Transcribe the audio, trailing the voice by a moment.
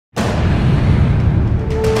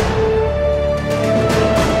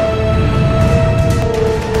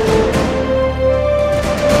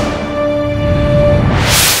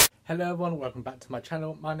Hello everyone, welcome back to my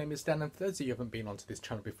channel. My name is Dan, and for those of you who haven't been onto this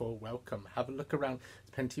channel before, welcome. Have a look around.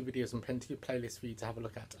 There's plenty of videos and plenty of playlists for you to have a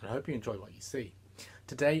look at, and I hope you enjoy what you see.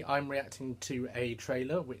 Today I'm reacting to a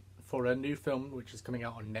trailer for a new film which is coming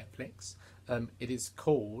out on Netflix. It is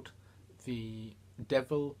called The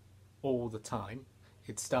Devil All the Time.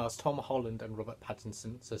 It stars Tom Holland and Robert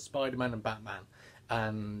Pattinson, so Spider-Man and Batman,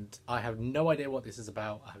 and I have no idea what this is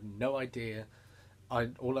about. I have no idea.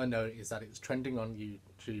 All I know is that it's trending on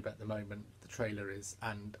YouTube at the moment, the trailer is,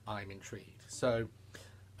 and I'm intrigued. So,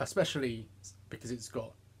 especially because it's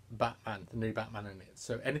got Batman, the new Batman in it.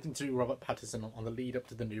 So anything to do with Robert Pattinson on the lead up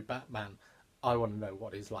to the new Batman, I want to know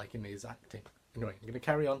what he's like in his acting. Anyway, I'm going to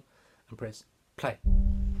carry on and press play.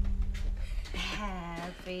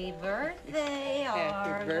 Happy birthday,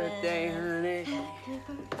 Happy birthday, honey. Happy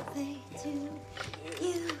birthday to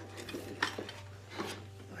you.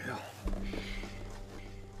 Well,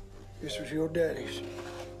 this was your daddy's.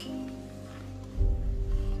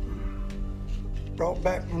 Brought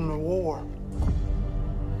back from the war.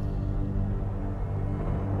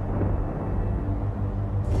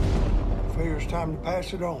 Figure it's time to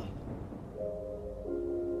pass it on.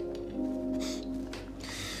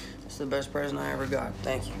 It's the best present I ever got.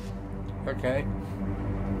 Thank you. Okay.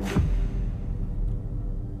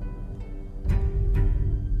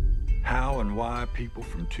 How and why people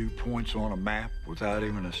from 2 points on a map without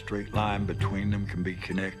even a straight line between them can be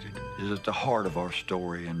connected is at the heart of our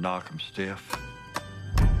story in Knock 'em Stiff.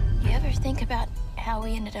 You ever think about how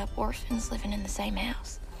we ended up orphans living in the same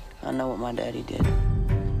house? I know what my daddy did.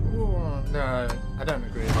 Ooh, no, I don't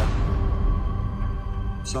agree with that.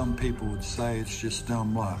 Some people would say it's just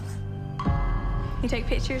dumb luck. You take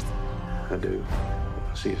pictures? I do.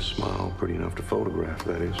 I see a smile pretty enough to photograph,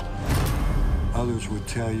 that is. Others would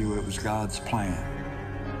tell you it was God's plan.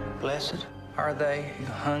 Blessed are they who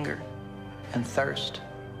hunger and thirst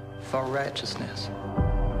for righteousness.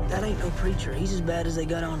 That ain't no preacher. He's as bad as they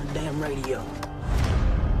got on the damn radio.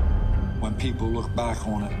 When people look back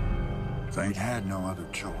on it, they had no other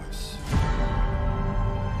choice.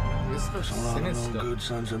 This looks A lot of sinister. no good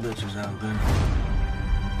sons of bitches out there.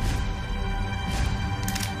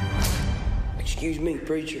 Excuse me,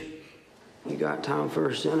 preacher. You got time for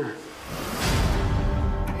a sinner?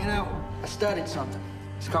 You know, I studied something.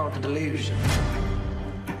 It's called the delusion.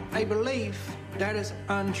 A belief that is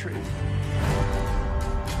untrue.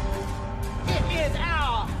 It is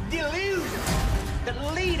our delusion that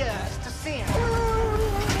lead us to sin.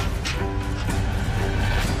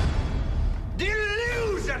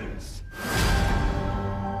 Delusions!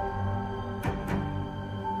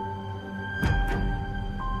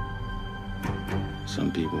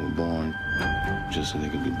 Some people were born just so they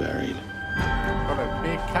could be buried. Got a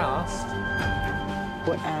big cast.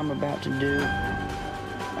 What I'm about to do,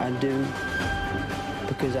 I do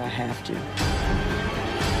because I have to.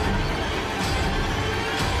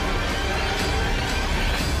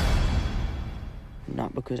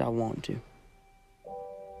 Not because I want to.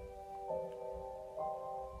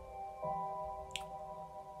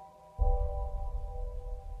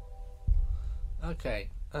 Okay,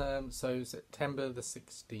 so September the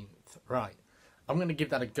 16th. Right, I'm going to give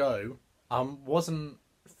that a go. Wasn't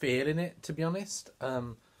feeling it, to be honest.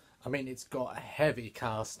 I mean, it's got a heavy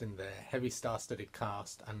cast in there, heavy star-studded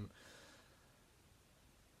cast, and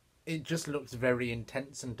it just looks very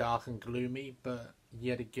intense and dark and gloomy, but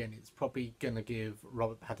yet again, it's probably going to give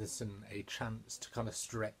Robert Pattinson a chance to kind of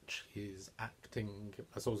stretch his acting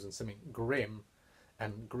as well as something grim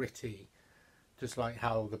and gritty, just like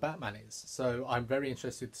how the Batman is. So I'm very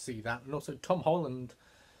interested to see that. And also Tom Holland,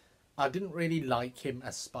 I didn't really like him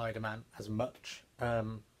as Spider-Man as much,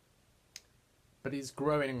 but he's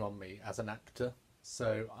growing on me as an actor,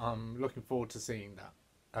 so I'm looking forward to seeing that,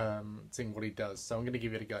 seeing what he does. So I'm going to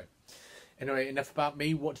give it a go. Anyway, enough about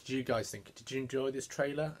me. What did you guys think? Did you enjoy this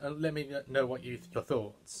trailer? Let me know what your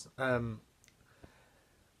thoughts. I'd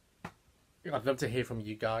love to hear from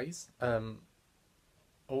you guys.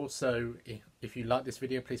 Also, if you like this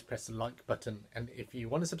video, please press the like button, and if you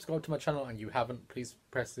want to subscribe to my channel and you haven't, please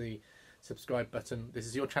press the subscribe button. This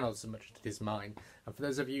is your channel so much as it is mine, and for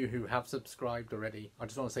those of you who have subscribed already, I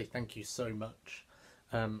just want to say thank you so much.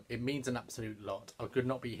 It means an absolute lot. I could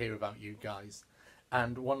not be here without you guys.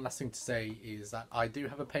 And one last thing to say is that I do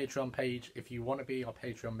have a Patreon page. If you want to be our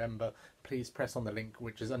Patreon member, please press on the link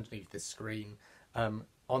which is underneath this screen.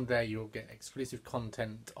 On there you'll get exclusive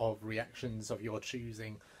content of reactions of your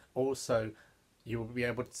choosing. Also, you'll be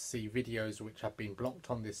able to see videos which have been blocked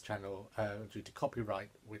on this channel due to copyright,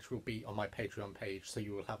 which will be on my Patreon page, so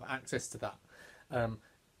you will have access to that.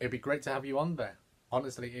 It'd be great to have you on there.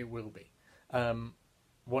 Honestly, it will be.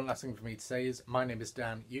 one last thing for me to say is, my name is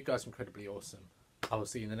Dan. You guys are incredibly awesome. I will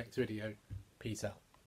see you in the next video. Peace out.